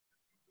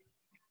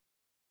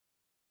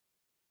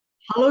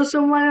Halo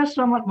semuanya,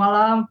 selamat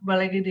malam. Kembali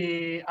lagi di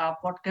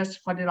podcast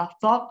Fadhillah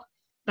Talk.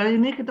 Kali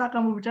ini kita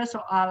akan berbicara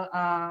soal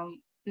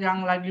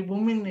yang lagi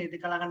booming nih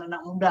di kalangan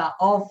anak muda,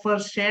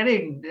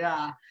 oversharing.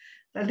 Ya,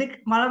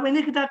 jadi malam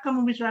ini kita akan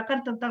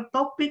membicarakan tentang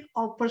topik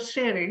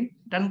oversharing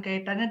dan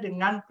kaitannya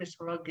dengan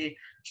psikologi.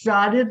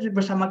 Sudah hadir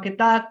bersama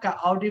kita Kak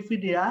Audi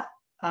Vidya,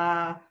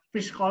 uh,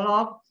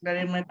 psikolog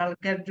dari mental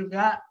care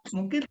juga.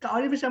 Mungkin Kak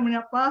Audi bisa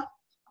menyapa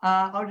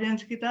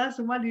audiens kita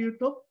semua di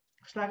YouTube.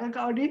 Silakan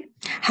Kak Audi.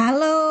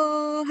 Halo,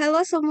 halo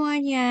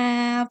semuanya.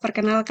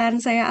 Perkenalkan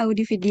saya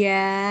Audi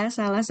Vidya,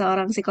 salah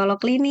seorang psikolog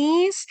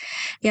klinis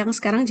yang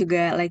sekarang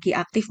juga lagi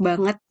aktif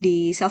banget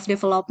di self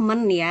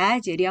development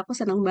ya. Jadi aku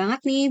senang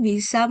banget nih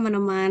bisa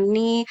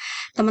menemani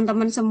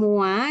teman-teman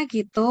semua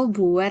gitu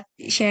buat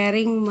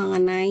sharing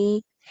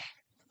mengenai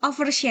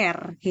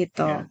overshare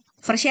gitu. Ya,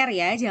 Overshare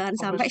ya, jangan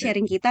sampai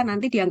oversharing. sharing kita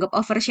nanti dianggap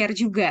overshare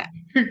juga.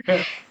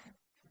 Oke,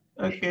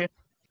 oke.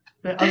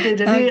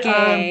 Jadi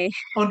Oke.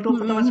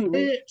 untuk pertama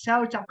sekali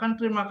saya ucapkan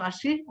terima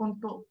kasih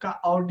untuk Kak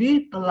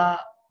Audi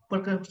telah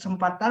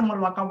berkesempatan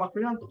meluangkan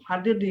waktunya untuk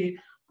hadir di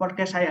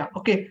podcast saya.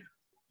 Oke,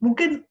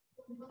 mungkin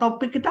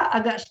topik kita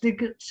agak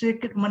sedikit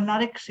sedikit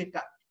menarik sih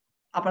Kak,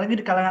 apalagi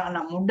di kalangan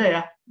anak muda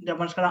ya,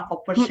 zaman sekarang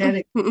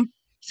oversharing.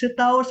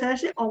 Setahu saya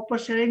sih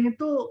oversharing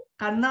itu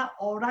karena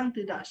orang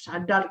tidak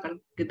sadar kan,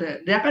 gitu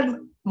ya. Dia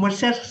kan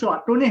share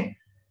sesuatu nih,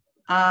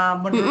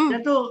 menurut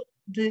dia tuh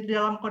di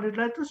dalam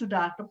koridor itu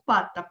sudah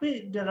tepat,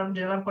 tapi dalam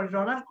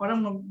koridor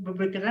orang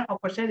berpikirnya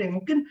oversharing.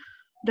 Mungkin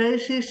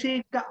dari sisi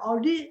Kak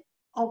Audi,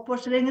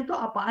 oversharing itu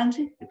apaan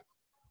sih?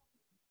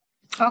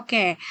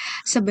 Oke,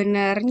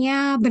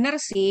 sebenarnya benar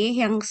sih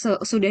yang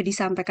sudah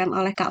disampaikan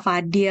oleh Kak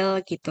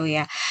Fadil gitu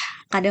ya.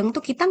 Kadang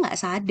tuh kita nggak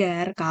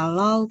sadar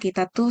kalau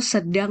kita tuh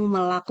sedang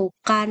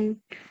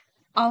melakukan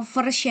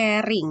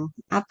oversharing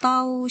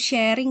atau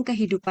sharing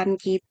kehidupan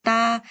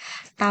kita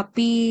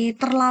tapi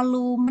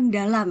terlalu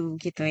mendalam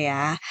gitu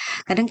ya.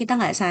 Kadang kita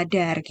nggak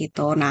sadar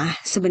gitu. Nah,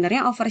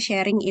 sebenarnya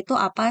oversharing itu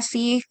apa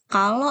sih?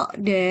 Kalau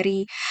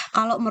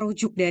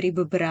merujuk dari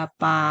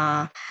beberapa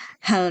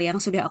hal yang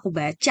sudah aku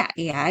baca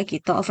ya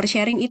gitu.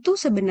 Oversharing itu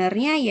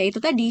sebenarnya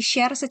yaitu tadi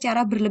share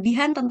secara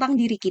berlebihan tentang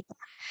diri kita.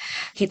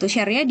 Gitu,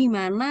 share-nya di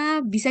mana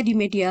bisa di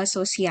media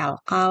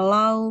sosial.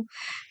 Kalau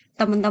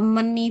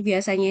temen-temen nih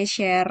biasanya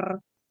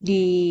share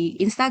di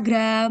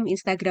Instagram,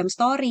 Instagram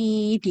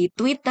Story, di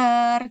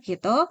Twitter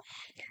gitu,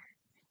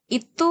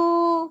 itu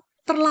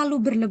terlalu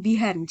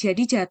berlebihan.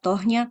 Jadi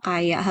jatuhnya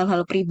kayak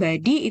hal-hal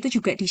pribadi itu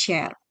juga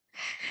di-share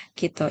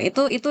gitu.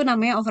 Itu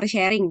namanya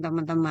oversharing,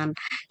 teman-teman.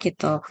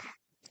 Gitu.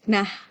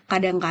 Nah,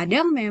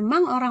 kadang-kadang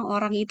memang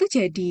orang-orang itu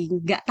jadi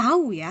nggak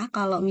tahu ya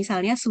kalau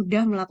misalnya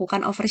sudah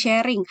melakukan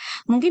oversharing.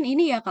 Mungkin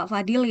ini ya Kak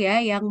Fadil ya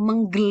yang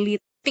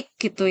menggelitik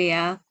gitu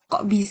ya.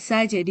 Kok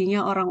bisa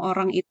jadinya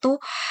orang-orang itu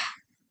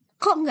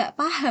kok nggak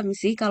paham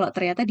sih kalau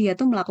ternyata dia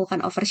tuh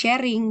melakukan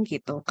oversharing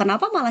gitu.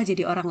 Kenapa malah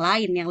jadi orang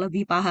lain yang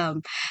lebih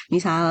paham?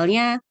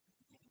 Misalnya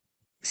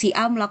si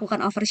A melakukan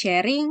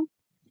oversharing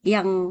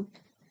yang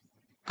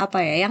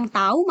apa ya, yang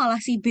tahu malah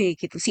si B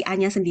gitu. Si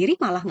A-nya sendiri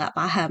malah nggak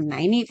paham. Nah,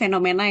 ini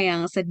fenomena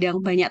yang sedang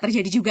banyak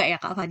terjadi juga ya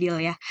Kak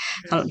Fadil ya.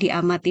 Kalau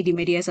diamati di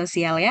media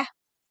sosial ya.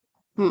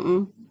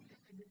 Mm-mm.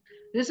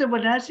 Jadi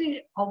sebenarnya sih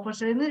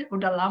oversharing ini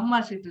udah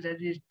lama sih itu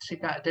jadi sih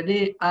Kak.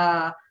 Jadi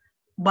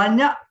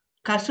banyak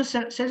kasus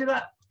saya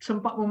juga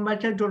sempat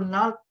membaca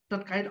jurnal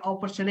terkait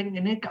oversharing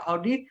ini Kak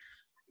Audi.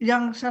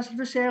 Yang salah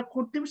satu saya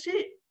kutip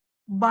sih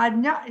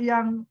banyak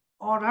yang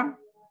orang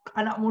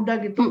anak muda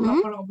gitu Mm-mm.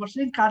 melakukan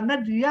oversharing karena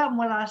dia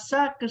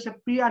merasa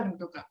kesepian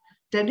gitu Kak.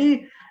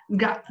 Jadi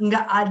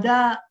nggak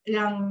ada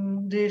yang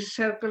di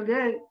circle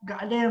dia, nggak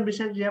ada yang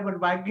bisa dia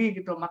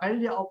berbagi gitu. Makanya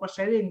dia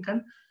oversharing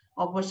kan,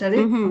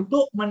 oversharing Mhm.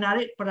 untuk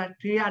menarik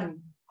perhatian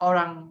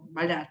orang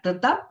banyak.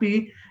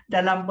 Tetapi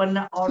dalam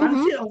benak orang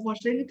Mhm. sih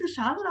oversharing itu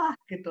salah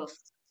gitu.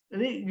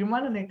 Jadi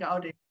gimana nih Kak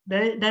Odi?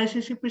 Dari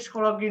sisi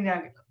psikologinya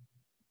gitu.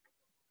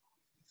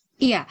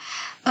 Iya,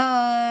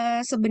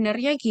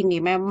 sebenarnya gini,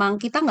 memang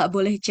kita nggak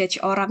boleh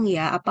judge orang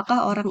ya,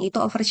 apakah orang itu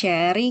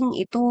oversharing,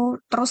 itu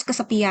terus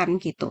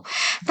kesepian gitu.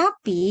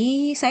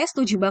 Tapi saya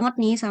setuju banget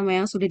nih sama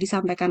yang sudah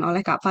disampaikan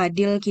oleh Kak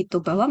Fadil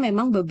gitu, bahwa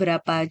memang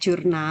beberapa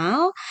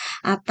jurnal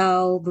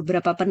atau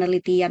beberapa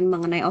penelitian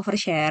mengenai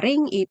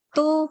oversharing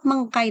itu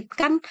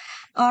mengkaitkan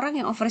orang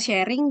yang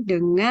oversharing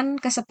dengan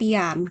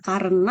kesepian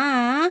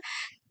karena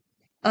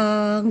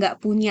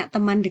nggak punya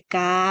teman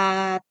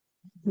dekat,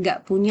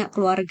 nggak punya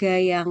keluarga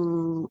yang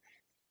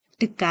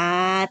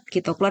dekat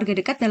gitu. Keluarga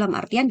dekat dalam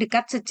artian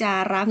dekat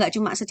secara nggak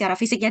cuma secara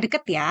fisiknya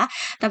dekat ya,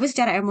 tapi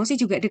secara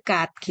emosi juga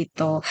dekat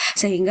gitu.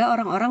 Sehingga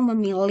orang-orang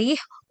memilih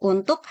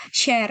untuk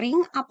sharing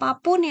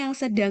apapun yang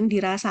sedang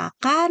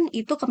dirasakan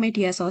itu ke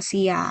media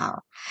sosial.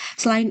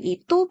 Selain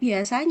itu,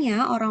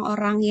 biasanya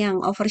orang-orang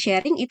yang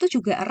oversharing itu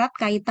juga erat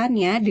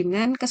kaitannya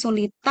dengan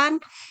kesulitan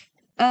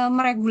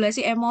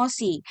meregulasi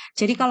emosi.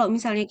 Jadi kalau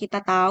misalnya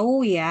kita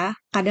tahu ya,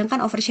 kadang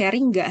kan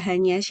oversharing nggak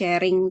hanya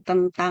sharing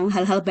tentang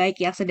hal-hal baik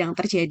yang sedang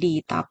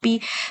terjadi,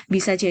 tapi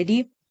bisa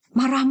jadi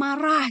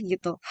marah-marah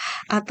gitu,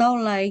 atau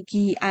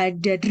lagi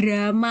ada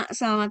drama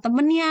sama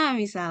temennya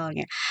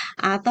misalnya,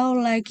 atau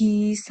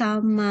lagi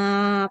sama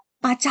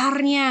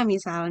pacarnya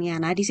misalnya.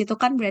 Nah, di situ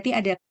kan berarti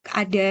ada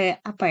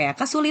apa ya,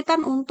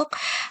 kesulitan untuk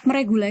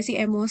meregulasi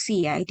emosi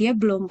ya. Dia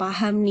belum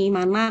paham nih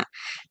mana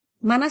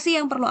mana sih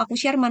yang perlu aku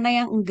share, mana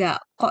yang enggak.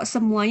 Kok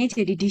semuanya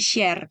jadi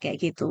di-share kayak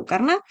gitu.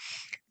 Karena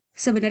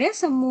sebenarnya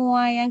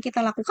semua yang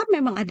kita lakukan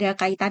memang ada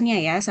kaitannya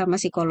ya sama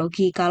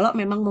psikologi. Kalau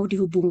memang mau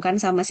dihubungkan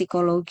sama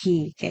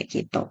psikologi kayak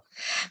gitu.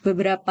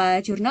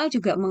 Beberapa jurnal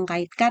juga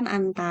mengkaitkan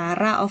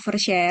antara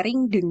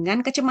oversharing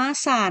dengan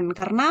kecemasan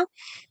karena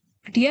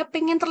dia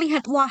pengen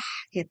terlihat wah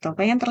gitu,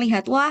 pengen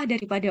terlihat wah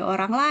daripada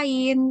orang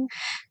lain.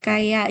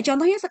 Kayak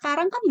contohnya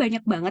sekarang kan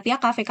banyak banget ya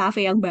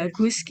kafe-kafe yang Yes.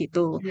 bagus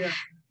gitu. Iya.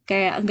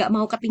 Kayak nggak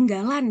mau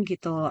ketinggalan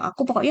gitu.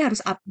 Aku pokoknya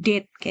harus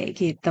update kayak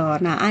gitu.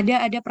 Nah,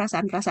 ada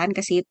perasaan-perasaan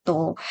ke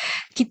situ.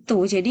 Gitu.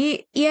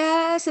 Jadi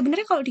ya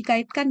sebenarnya kalau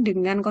dikaitkan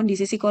dengan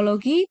kondisi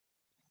psikologi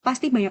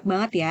pasti banyak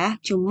banget ya.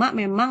 Cuma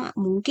memang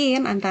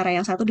mungkin antara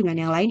yang satu dengan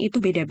yang lain itu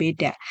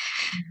beda-beda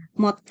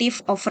motif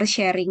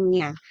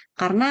oversharingnya.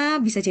 Karena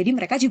bisa jadi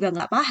mereka juga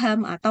nggak paham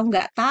atau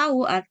nggak tahu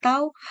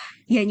atau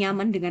ya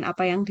nyaman dengan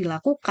apa yang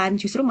dilakukan.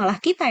 Justru malah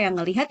kita yang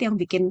ngelihat yang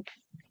bikin,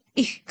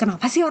 ih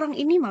kenapa sih orang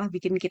ini malah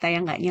bikin kita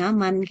yang nggak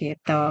nyaman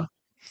gitu.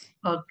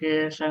 Oke,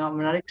 sangat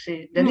menarik sih.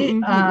 Jadi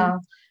Mm-mm, mm-mm.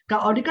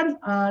 Kak Audi kan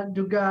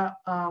juga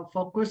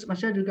fokus,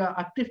 maksudnya juga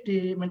aktif di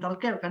mental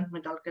care kan,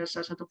 mental care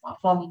salah satu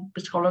platform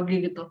psikologi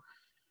gitu.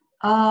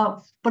 Eh,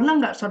 Pernah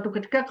nggak suatu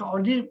ketika Kak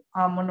Audi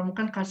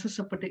menemukan kasus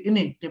seperti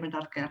ini di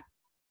mental care?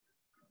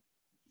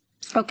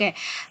 Oke,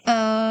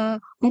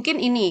 mungkin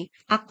ini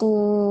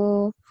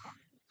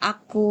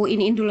aku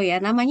iniin dulu ya.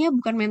 Namanya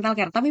bukan mental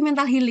care, tapi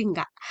mental healing,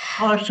 Kak.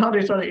 Oh,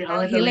 sorry, sorry, ya,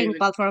 Mental mental healing healing.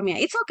 platformnya.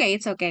 It's okay,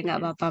 nggak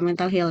Oke. apa-apa.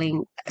 Mental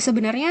healing.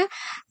 Sebenarnya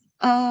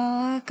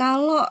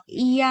kalau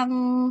yang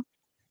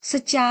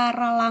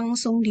secara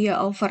langsung dia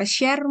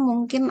overshare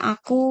mungkin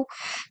aku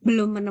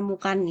belum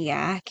menemukan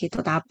ya gitu.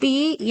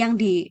 Tapi yang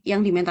di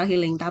mental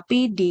healing,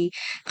 tapi di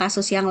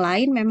kasus yang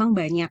lain memang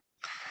banyak.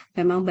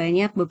 Memang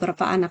banyak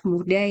beberapa anak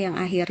muda yang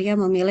akhirnya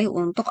memilih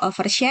untuk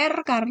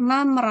overshare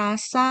karena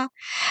merasa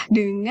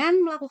dengan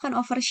melakukan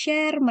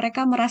overshare,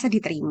 mereka merasa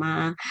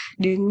diterima.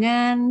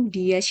 Dengan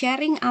dia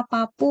sharing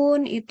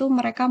apapun, itu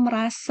mereka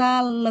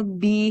merasa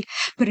lebih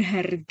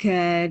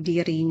berharga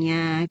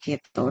dirinya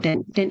gitu.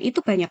 Dan itu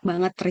banyak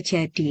banget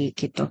terjadi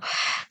gitu.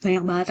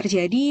 Banyak banget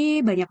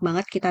terjadi, banyak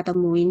banget kita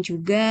temuin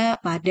juga.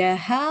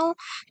 Padahal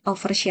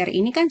overshare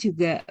ini kan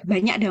juga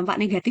banyak dampak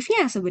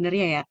negatifnya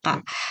sebenarnya ya,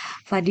 Kak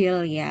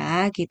Fadil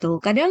ya gitu.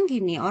 Kadang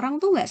gini, orang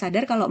tuh nggak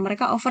sadar kalau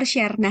mereka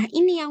overshare. Nah,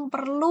 ini yang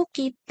perlu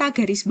kita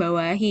garis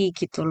bawahi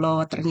gitu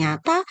loh.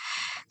 Ternyata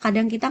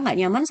kadang kita nggak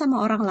nyaman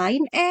sama orang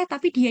lain,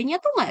 tapi dianya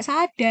tuh nggak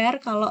sadar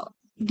kalau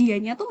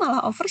dianya tuh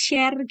malah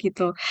overshare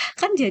gitu.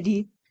 Kan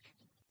jadi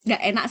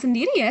nggak enak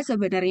sendiri ya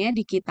sebenarnya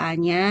di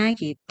kitanya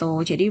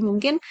gitu. Jadi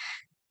mungkin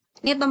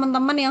ini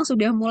teman-teman yang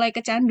sudah mulai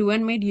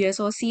kecanduan media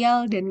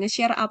sosial dan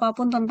nge-share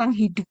apapun tentang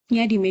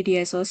hidupnya di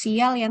media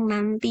sosial yang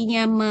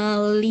nantinya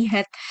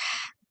melihat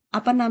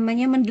apa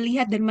namanya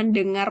melihat dan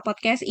mendengar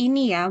podcast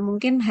ini ya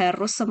mungkin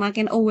harus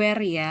semakin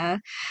aware ya.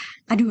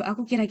 Aduh,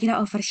 aku kira-kira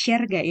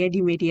overshare gak ya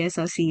di media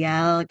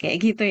sosial kayak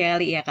gitu ya,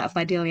 Li ya Kak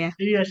Fadil ya.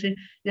 Iya sih,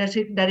 ya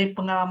sih dari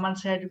pengalaman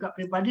saya juga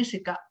pribadi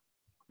sih Kak.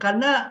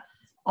 Karena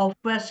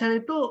overshare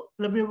itu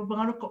lebih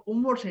berpengaruh ke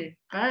umur sih.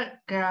 Kayak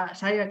kayak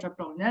saya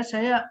contohnya,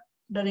 saya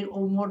dari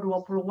umur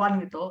 20-an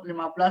gitu,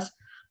 15,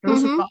 terus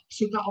suka Mhm.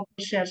 suka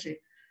overshare sih.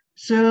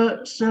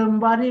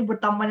 Sembari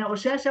bertambahnya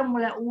usia, saya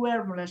mulai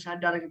aware, mulai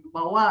sadar gitu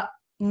bahwa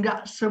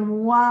nggak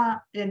semua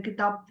yang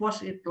kita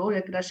post itu,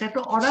 yang kita share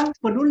itu orang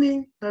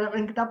peduli terhadap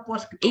yang kita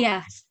post gitu.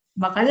 Iya.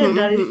 Makanya Mhm,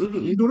 dari mhm,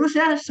 mhm. dulu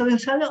saya sering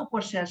sekali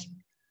overshare.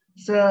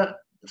 Se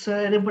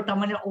Seiring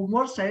bertambahnya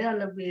umur, saya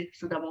lebih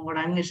sudah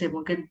mengurangi sih,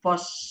 mungkin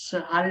post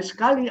sehari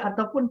sekali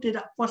ataupun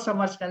tidak post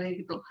sama sekali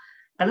gitu.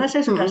 Karena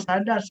saya sudah Mhm.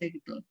 sadar sih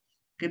gitu,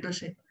 gitu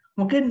sih.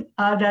 Mungkin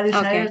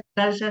Oke.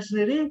 dari saya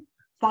sendiri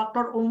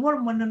faktor umur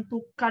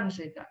menentukan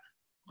sih kak.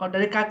 Kalau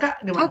dari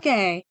kakak gimana?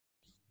 Oke.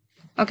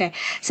 Oke.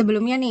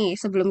 Sebelumnya nih,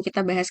 sebelum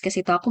kita bahas ke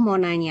situ aku mau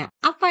nanya,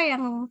 apa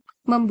yang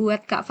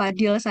membuat Kak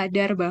Fadil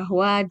sadar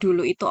bahwa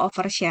dulu itu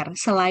overshare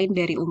selain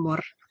dari umur?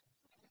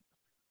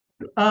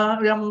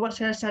 Yang membuat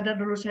saya sadar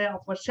dulu saya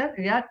overshare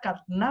ya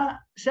karena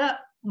saya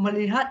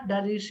melihat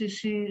dari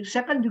sisi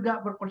saya kan juga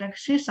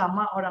berkoneksi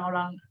sama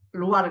orang-orang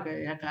luar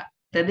kayak ya kak.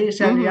 Jadi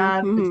saya Mhm,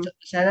 lihat mhm.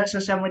 saya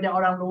sosial media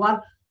orang luar,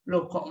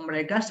 loh kok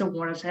mereka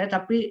seumuran saya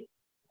tapi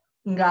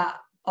nggak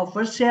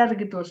overshare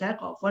gitu, saya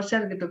kok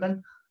overshare gitu kan.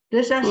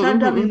 Jadi saya Mhm,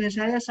 sadar mhm. ini,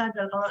 saya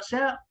sadar kalau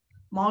saya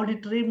mau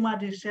diterima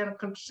di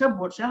circle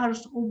tersebut, saya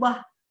harus ubah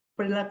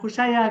perilaku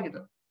saya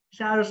gitu.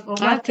 Saya harus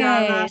ubah Oke.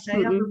 cara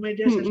saya Mhm,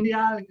 bermedia mhm,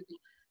 sosial gitu.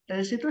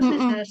 Dari situ sih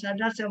mhm. saya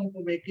sadar saya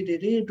memperbaiki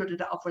diri untuk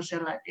tidak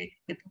overshare lagi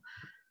gitu.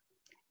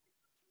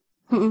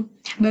 Mhm.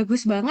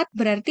 Bagus banget,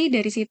 berarti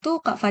dari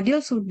situ Kak Fadil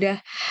sudah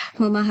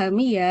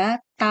memahami ya,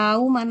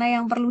 tahu mana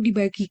yang perlu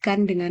dibagikan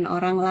dengan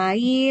orang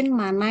lain,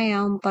 mana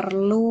yang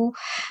perlu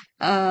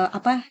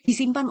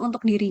disimpan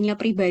untuk dirinya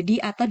pribadi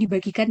atau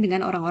dibagikan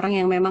dengan orang-orang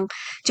yang memang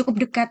cukup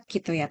dekat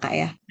gitu ya Kak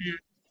ya. Iya,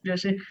 iya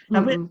sih.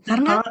 Tapi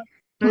Karena kalau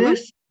saya mm-mm,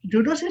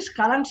 jujur sih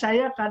sekarang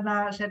saya karena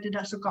saya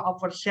tidak suka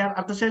overshare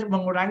atau saya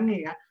mengurangi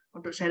ya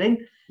untuk sharing,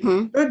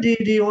 mm, itu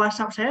di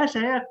WhatsApp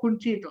saya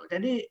kunci tuh.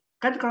 Jadi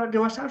kan kalau di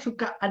WhatsApp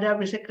suka ada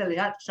bisa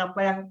kelihatan siapa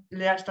yang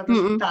lihat status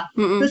mm-mm, kita.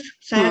 mm-mm, Terus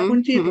saya mm-mm,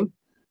 kunci mm-mm. tuh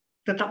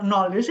tetap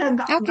nol. Jadi saya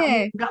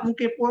Oke. nggak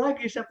mungkin pula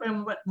lagi siapa yang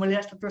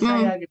melihat status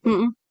saya Mm, gitu.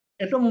 mm-mm,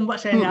 Itu membuat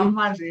saya mm-mm.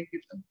 nyaman sih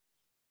gitu.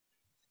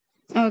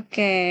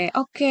 Oke,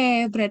 oke.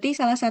 Berarti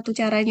salah satu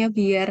caranya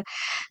biar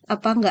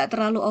nggak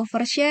terlalu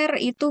overshare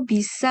itu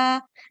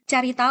bisa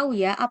cari tahu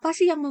ya, apa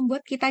sih yang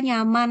membuat kita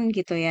nyaman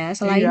gitu ya.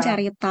 Selain Iya,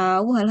 cari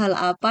tahu hal-hal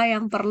apa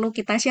yang perlu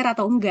kita share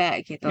atau enggak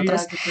gitu. iya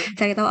Terus gitu.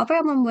 cari tahu apa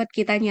yang membuat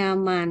kita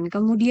nyaman.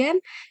 Kemudian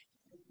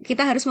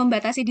kita harus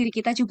membatasi diri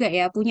kita juga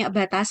ya, punya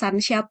batasan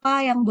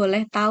siapa yang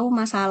boleh tahu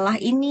masalah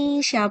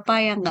ini, siapa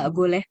yang nggak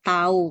boleh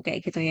tahu kayak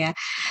gitu ya.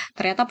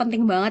 Ternyata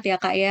penting banget ya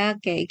Kak ya,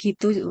 kayak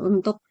gitu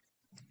untuk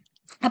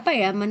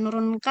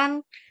menurunkan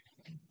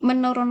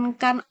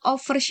menurunkan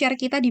overshare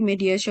kita di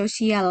media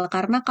sosial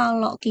karena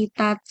kalau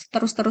kita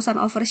terus-terusan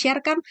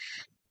overshare kan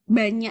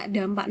banyak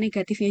dampak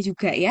negatifnya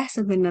juga ya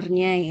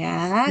sebenarnya ya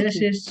Ya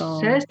sih, gitu.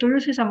 saya setuju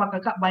sih sama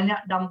kakak banyak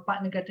dampak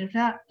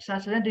negatifnya salah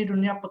satunya di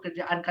dunia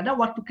pekerjaan. Karena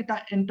waktu kita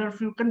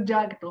interview kerja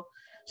gitu,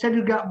 saya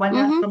juga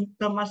banyak Mhm,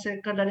 teman saya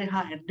dari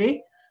HRD,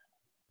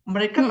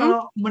 mereka mhm,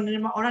 kalau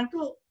menerima orang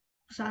tuh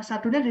salah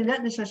satunya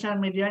dilihat di sosial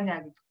medianya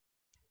gitu.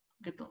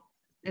 Gitu.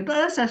 Itu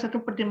adalah salah satu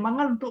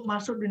pertimbangan untuk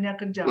masuk dunia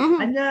kerja. mhm,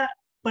 Makanya mhm.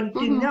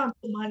 pentingnya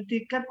untuk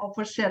menghentikan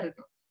overshare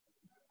itu.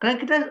 Karena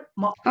kita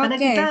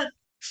Oke.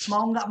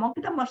 mau nggak mau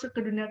kita masuk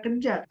ke dunia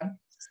kerja kan.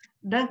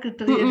 Dan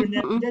kriteria Mhm,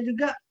 dunia mhm, kerja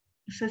juga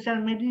sosial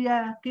media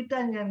kita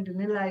yang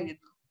dinilai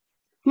gitu.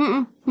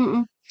 mhm,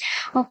 mhm.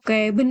 Oke,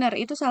 benar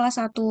itu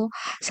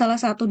salah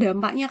satu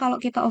dampaknya kalau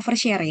kita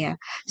overshare ya.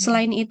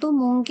 Selain itu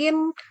mungkin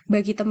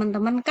bagi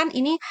teman-teman kan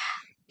ini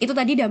itu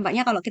tadi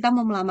dampaknya kalau kita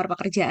mau melamar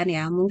pekerjaan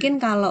ya. Mungkin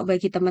kalau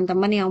bagi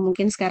teman-teman yang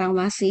mungkin sekarang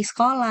masih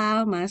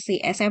sekolah, masih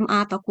SMA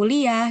atau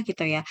kuliah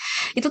gitu ya.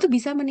 Itu tuh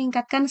bisa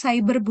meningkatkan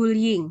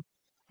cyberbullying.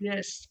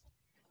 Yes.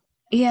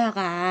 Iya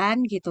kan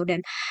gitu dan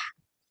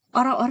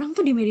orang-orang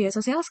tuh di media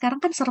sosial sekarang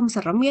kan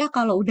serem-serem ya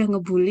kalau udah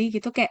ngebully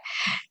gitu kayak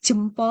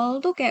jempol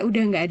tuh kayak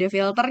udah nggak ada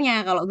filternya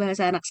kalau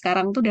bahasa anak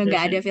sekarang tuh udah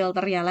nggak Yes, ada yes.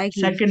 filternya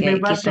lagi Saking kayak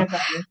bebas gitu. ya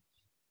kak ya.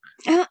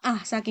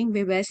 Saking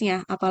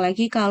bebasnya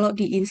apalagi kalau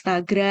di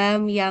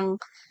Instagram yang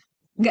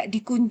nggak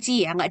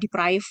dikunci ya, nggak di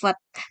private.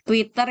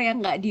 Twitter yang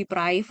nggak di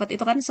private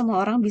itu kan semua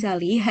orang bisa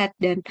lihat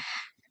dan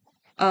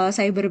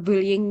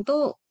cyberbullying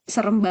tuh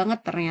serem banget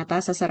ternyata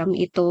seserem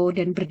itu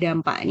dan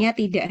berdampaknya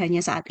tidak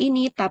hanya saat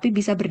ini tapi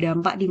bisa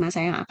berdampak di masa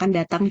yang akan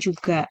datang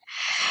juga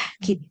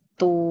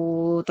gitu.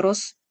 Terus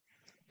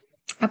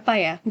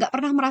nggak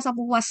pernah merasa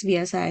puas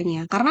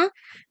biasanya karena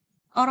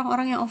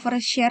orang-orang yang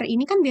overshare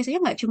ini kan biasanya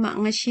nggak cuma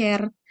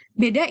nge-share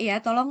beda ya,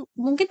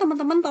 mungkin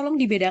teman-teman tolong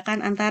dibedakan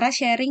antara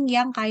sharing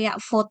yang kayak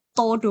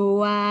foto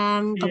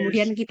doang,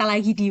 kemudian Yes. kita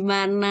lagi di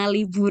mana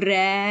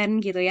liburan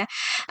gitu ya,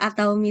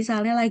 atau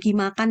misalnya lagi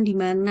makan di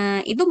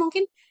mana, itu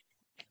mungkin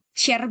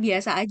share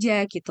biasa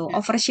aja gitu. Yes.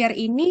 Overshare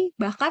ini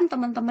bahkan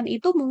teman-teman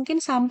itu mungkin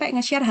sampai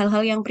nge-share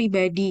hal-hal yang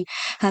pribadi.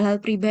 Hal-hal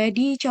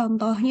pribadi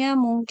contohnya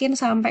mungkin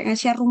sampai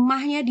nge-share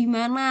rumahnya di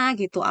mana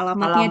gitu,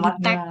 alamatnya di Alamatnya.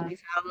 tag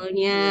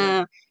misalnya. Iya.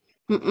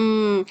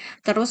 Mm-mm.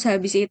 Terus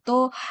habis itu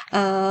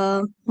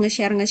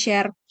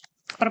nge-share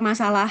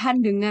permasalahan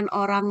dengan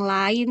orang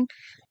lain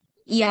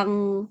yang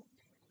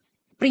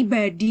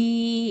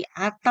pribadi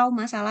atau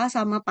masalah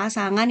sama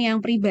pasangan yang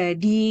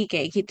pribadi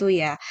kayak gitu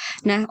ya.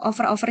 Nah,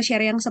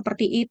 overshare yang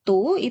seperti itu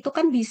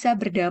kan bisa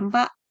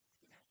berdampak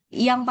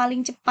yang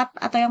paling cepat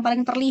atau yang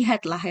paling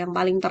terlihat lah, yang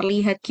paling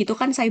terlihat gitu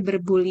kan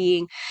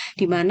cyberbullying,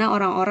 di mana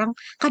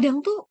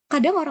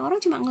kadang orang-orang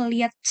cuma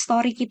ngelihat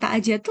story kita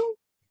aja tuh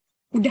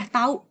udah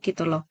tahu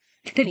gitu loh.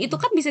 Dan itu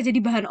kan bisa jadi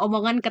bahan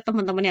omongan ke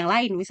teman-teman yang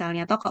lain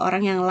misalnya atau ke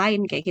orang yang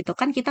lain kayak gitu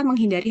kan kita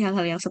menghindari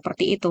hal-hal yang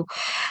seperti itu.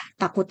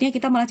 Takutnya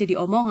kita malah jadi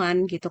omongan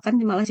gitu kan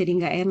malah jadi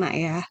nggak enak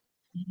ya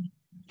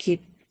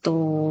gitu.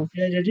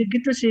 Ya, jadi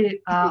gitu sih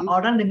Mm,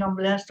 orang dengan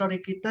melihat story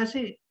kita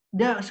sih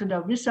dia sudah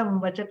bisa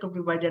membaca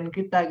kepribadian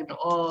kita gitu.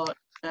 Oh,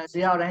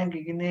 dia orangnya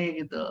kayak gini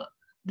gitu.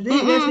 Jadi mm,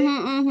 ya mm, sih,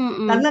 mm, mm,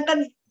 mm, karena kan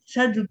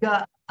saya juga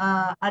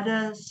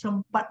ada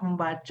sempat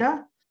membaca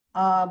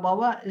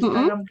bahwa mm,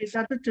 mm. Instagram kita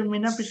tuh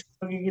cerminan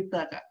psikologi kita,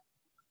 Kak.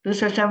 Terus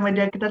sosial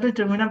media kita tuh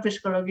cerminan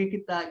psikologi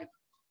kita gitu.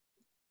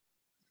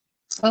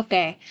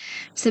 Oke,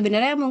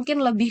 sebenarnya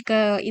mungkin lebih ke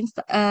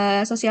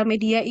sosial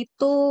media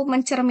itu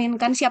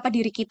mencerminkan siapa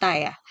diri kita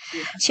ya,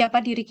 Iya. siapa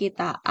diri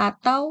kita,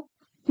 atau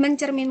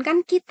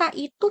mencerminkan kita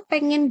itu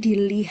pengen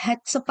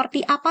dilihat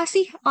seperti apa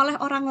sih oleh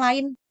orang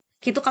lain.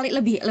 Gitu kali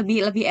lebih lebih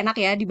lebih enak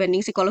ya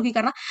dibanding psikologi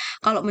karena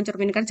kalau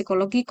mencerminkan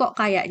psikologi kok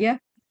kayaknya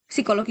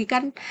psikologi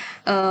kan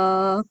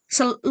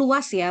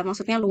luas ya,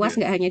 maksudnya luas Iya.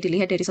 nggak hanya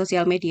dilihat dari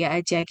sosial media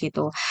aja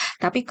gitu.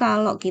 Tapi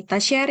kalau kita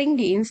sharing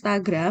di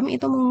Instagram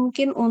itu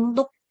mungkin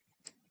untuk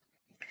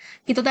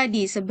itu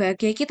tadi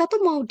sebagai kita tuh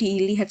mau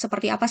dilihat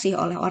seperti apa sih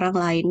oleh orang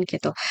lain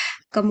gitu.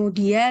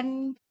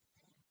 Kemudian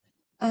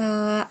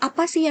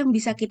apa sih yang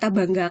bisa kita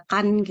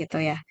banggakan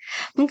gitu ya.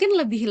 Mungkin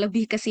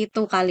lebih-lebih ke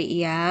situ kali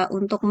ya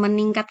untuk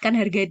meningkatkan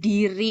harga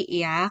diri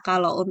ya.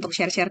 Kalau untuk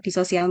share-share di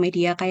sosial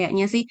media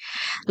kayaknya sih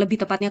lebih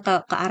tepatnya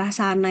ke arah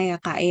sana ya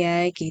Kak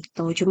ya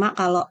gitu. Cuma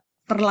kalau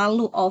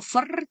terlalu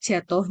over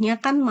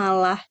jatuhnya kan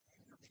malah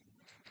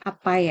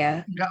apa ya?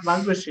 Nggak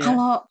bagus ya.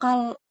 Kalau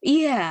kalau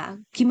iya,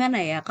 gimana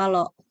ya?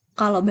 Kalau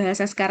kalau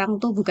bahasa sekarang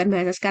tuh bukan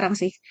bahasa sekarang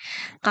sih.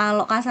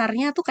 Kalau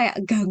kasarnya tuh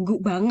kayak ganggu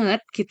banget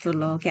gitu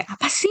loh. Kayak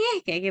apa sih?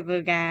 Kayak gitu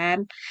kan.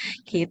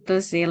 Gitu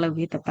sih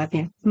lebih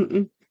tepatnya.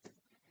 Mm-mm.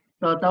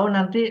 Tahu-tahu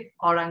nanti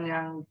orang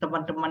yang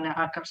teman-teman yang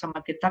akrab sama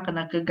kita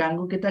kena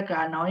keganggu, kita ke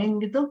annoying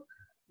gitu,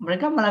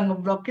 mereka malah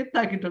ngeblok kita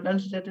gitu kan,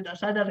 saya tidak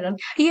sadar kan,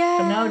 Iya,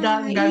 karena udah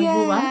iya.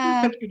 ganggu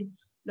banget gitu.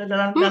 Dan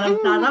dalam dalam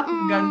Mm-mm, taraf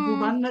ganggu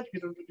mm-mm. banget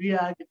gitu untuk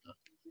dia gitu.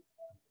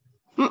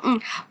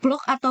 Mm-mm.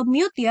 Block atau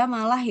mute ya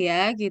malah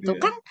ya gitu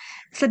Iya. kan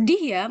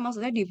sedih ya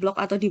maksudnya di block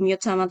atau di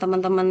mute sama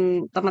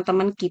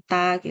teman-teman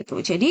kita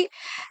gitu. Jadi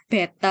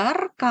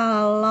better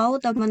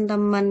kalau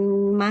teman-teman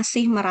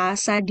masih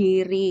merasa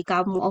diri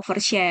kamu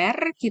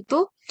overshare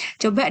gitu,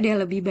 coba deh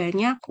lebih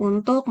banyak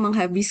untuk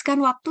menghabiskan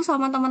waktu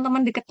sama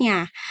teman-teman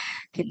dekatnya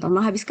gitu.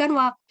 Menghabiskan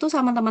waktu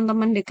sama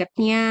teman-teman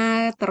dekatnya,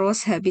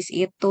 terus habis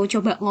itu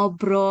coba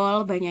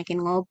ngobrol, banyakin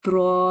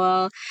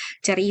ngobrol,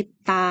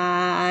 cerita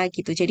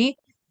gitu. Jadi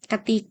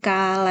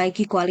ketika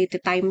lagi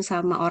quality time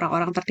sama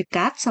orang-orang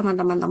terdekat, sama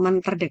teman-teman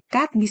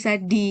terdekat, bisa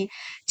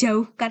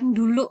dijauhkan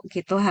dulu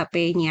gitu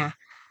HP-nya.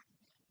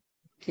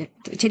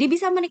 Gitu. Jadi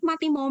bisa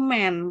menikmati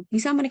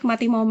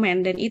momen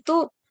dan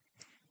itu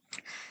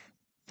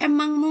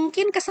emang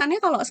mungkin kesannya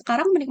kalau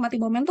sekarang menikmati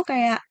momen tuh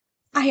kayak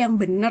ah yang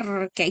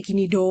bener kayak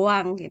gini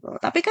doang gitu.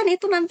 Tapi kan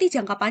itu nanti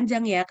jangka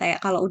panjang ya kayak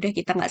kalau udah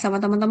kita nggak sama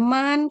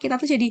teman-teman, kita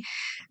tuh jadi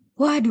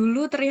wah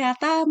dulu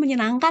ternyata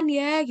menyenangkan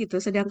ya gitu.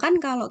 Sedangkan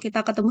kalau kita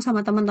ketemu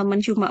sama teman-teman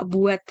cuma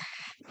buat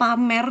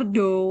pamer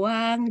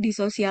doang di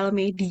sosial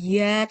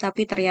media,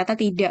 tapi ternyata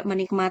tidak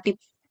menikmati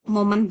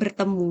momen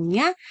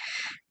bertemunya,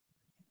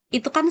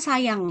 itu kan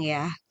sayang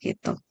ya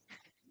gitu.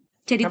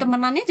 Jadi Tapi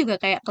temenannya juga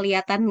kayak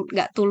kelihatan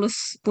nggak tulus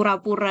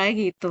pura-pura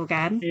gitu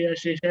kan. iya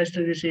sih, saya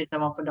setuju sih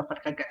sama pendapat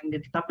kakak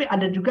gitu. Tapi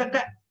ada juga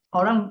kak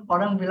orang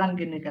orang bilang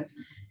gini kan,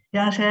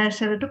 yang saya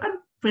share itu kan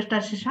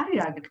prestasi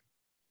saya gitu.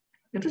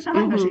 Itu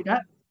salah nggak sih Mhm.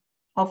 kak?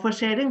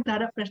 Oversharing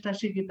terhadap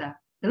prestasi kita.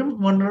 Itu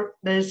menurut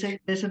dari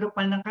sudut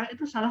pandang kak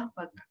itu salah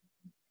apa kak?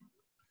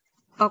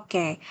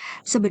 Oke,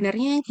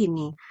 sebenarnya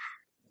gini,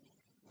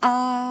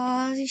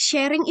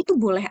 sharing itu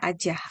boleh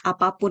aja,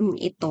 apapun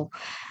itu.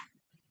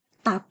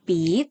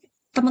 Tapi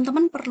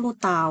teman-teman perlu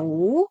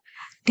tahu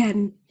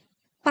dan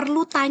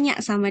perlu tanya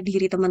sama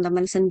diri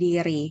teman-teman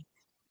sendiri.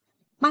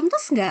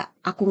 Pantas nggak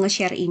aku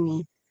nge-share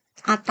ini?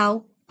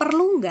 Atau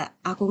perlu nggak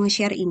aku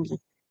nge-share ini?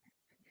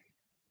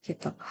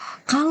 Gitu.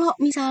 Kalau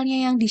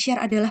misalnya yang di-share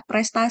adalah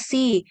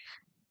prestasi,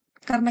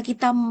 karena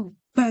kita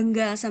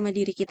bangga sama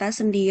diri kita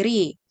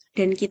sendiri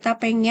dan kita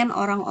pengen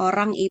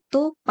orang-orang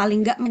itu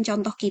paling nggak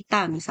mencontoh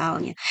kita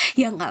misalnya,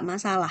 ya nggak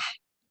masalah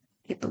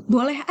gitu.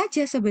 Boleh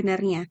aja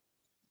sebenarnya.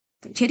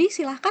 Jadi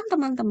silahkan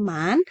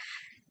teman-teman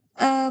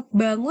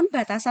bangun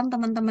batasan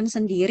teman-teman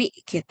sendiri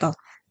gitu.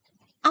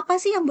 Apa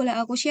sih yang boleh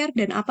aku share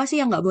dan apa sih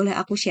yang nggak boleh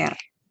aku share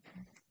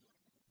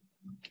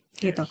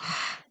gitu.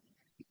 Yes.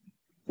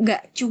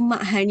 Nggak cuma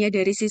hanya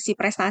dari sisi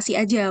prestasi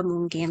aja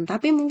mungkin,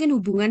 tapi mungkin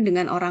hubungan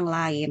dengan orang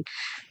lain.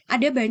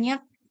 Ada banyak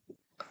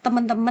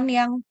teman-teman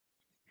yang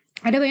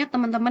ada banyak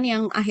teman-teman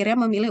yang akhirnya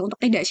memilih untuk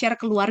tidak share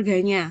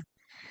keluarganya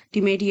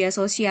di media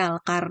sosial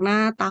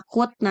karena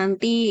takut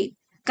nanti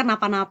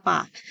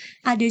kenapa-napa.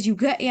 Ada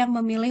juga yang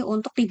memilih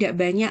untuk tidak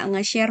banyak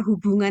nge-share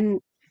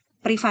hubungan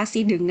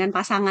privasi dengan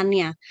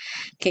pasangannya,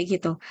 kayak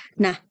gitu.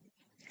 Nah,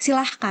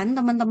 silahkan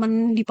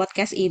teman-teman di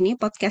podcast ini,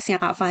 podcastnya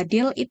Kak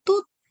Fadil,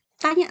 itu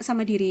tanya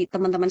sama diri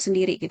teman-teman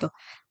sendiri gitu.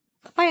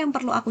 Apa yang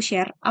perlu aku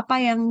share, apa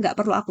yang nggak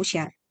perlu aku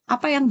share,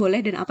 apa yang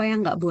boleh dan apa yang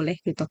nggak boleh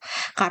gitu.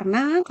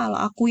 Karena kalau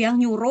aku yang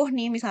nyuruh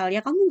nih,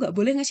 misalnya kamu nggak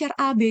boleh nge-share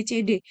A, B,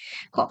 C, D,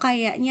 kok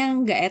kayaknya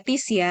nggak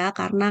etis ya,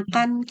 karena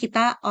kan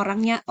kita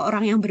orangnya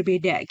orang yang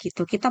berbeda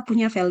gitu, kita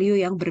punya value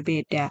yang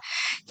berbeda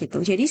gitu.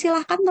 Jadi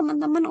silahkan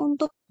teman-teman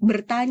untuk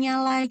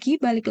bertanya lagi,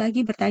 balik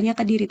lagi bertanya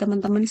ke diri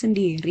teman-teman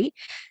sendiri,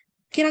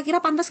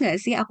 kira-kira pantas nggak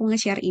sih aku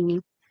nge-share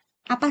ini?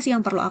 Apa sih yang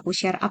perlu aku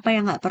share, apa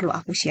yang nggak perlu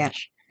aku share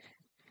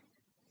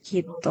Oh,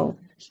 gitu.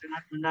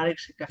 sangat menarik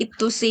sih kak.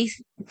 Itu sih.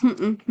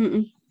 Mm-mm,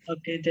 mm-mm,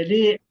 Oke,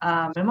 jadi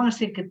memang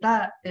sih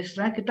kita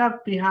istilahnya kita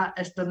pihak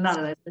eksternal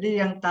ya. Jadi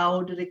yang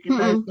tahu diri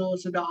kita mm-mm, itu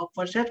sudah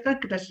overset kan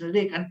kita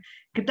sendiri kan.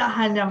 Kita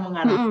hanya mm-mm.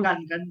 mengarahkan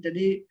kan.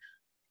 Jadi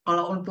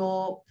kalau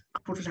untuk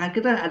keputusan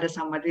kita ada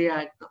sama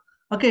dia gitu.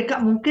 Oke kak,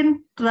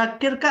 mungkin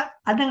terakhir kak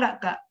ada nggak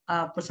kak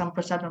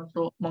pesan-pesan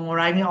untuk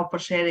mengurangi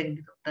oversharing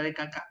gitu dari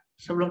kakak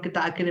sebelum kita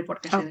akhiri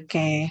podcast ini?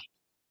 Oke,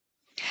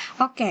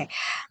 oke.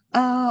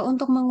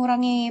 Untuk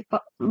mengurangi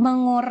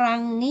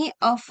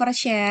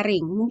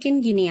oversharing, mungkin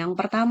gini. Yang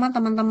pertama,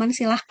 teman-teman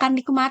silahkan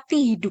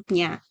nikmati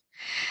hidupnya.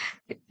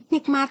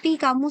 nikmati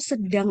kamu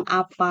sedang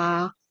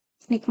apa,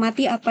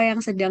 nikmati apa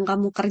yang sedang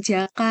kamu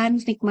kerjakan,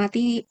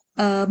 nikmati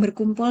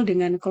berkumpul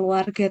dengan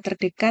keluarga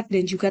terdekat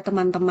dan juga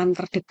teman-teman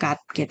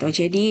terdekat gitu.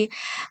 Jadi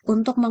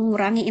untuk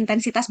mengurangi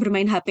intensitas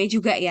bermain HP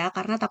juga ya,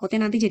 karena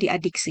takutnya nanti jadi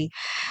adiksi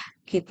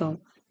gitu.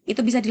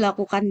 Itu bisa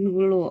dilakukan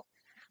dulu.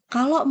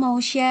 Kalau mau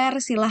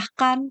share,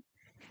 silahkan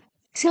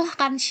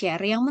share.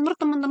 Yang menurut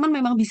teman-teman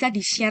memang bisa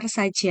di-share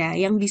saja,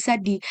 yang bisa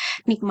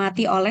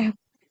dinikmati oleh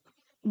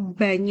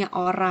banyak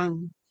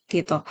orang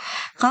gitu.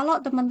 Kalau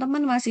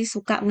teman-teman masih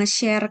suka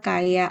nge-share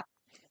kayak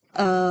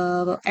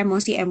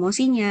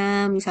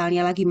emosi-emosinya,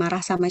 misalnya lagi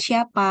marah sama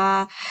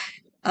siapa,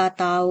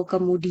 atau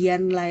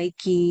kemudian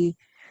lagi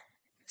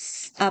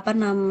apa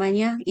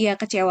namanya, ya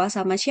kecewa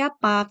sama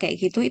siapa, kayak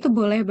gitu, itu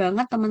boleh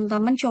banget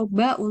teman-teman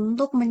coba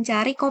untuk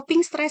mencari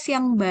coping stress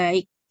yang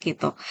baik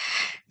gitu.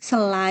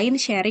 Selain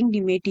sharing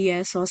di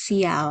media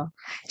sosial,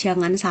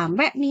 jangan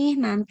sampai nih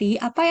nanti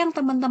apa yang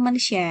teman-teman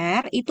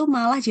share itu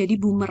malah jadi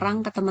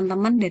bumerang ke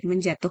teman-teman dan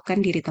menjatuhkan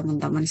diri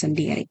teman-teman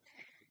sendiri.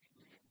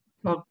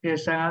 Oke,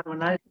 sangat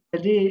menarik.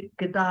 Jadi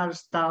kita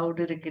harus tahu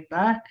diri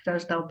kita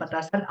harus tahu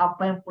batasan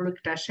apa yang perlu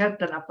kita share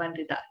dan apa yang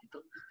tidak. Itu.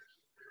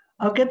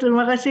 Oke,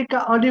 terima kasih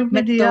Kak Audi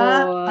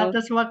Vidya Betul.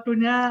 atas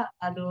waktunya.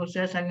 Aduh,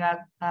 saya sangat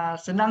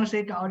senang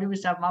sih Kak Audi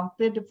bisa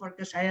mampir di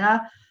podcast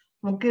saya.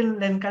 Mungkin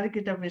lain kali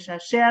kita bisa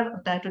share,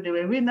 entah itu di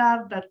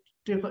webinar,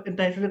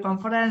 entah itu di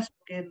conference.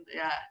 Mungkin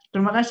ya.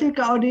 Terima kasih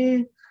Kak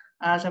Audi.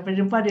 Sampai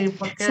jumpa di So,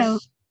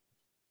 podcast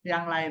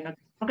yang lain.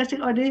 Terima kasih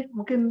Kak Audi.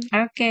 Mungkin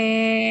oke.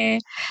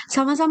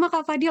 Sama-sama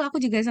Kak Fadil, aku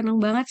juga senang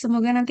banget.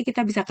 Semoga nanti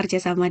kita bisa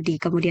kerjasama di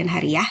kemudian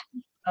hari ya.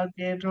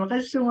 oke, terima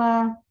kasih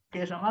semua.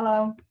 Oke, selamat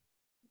malam.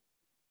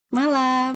 Malam.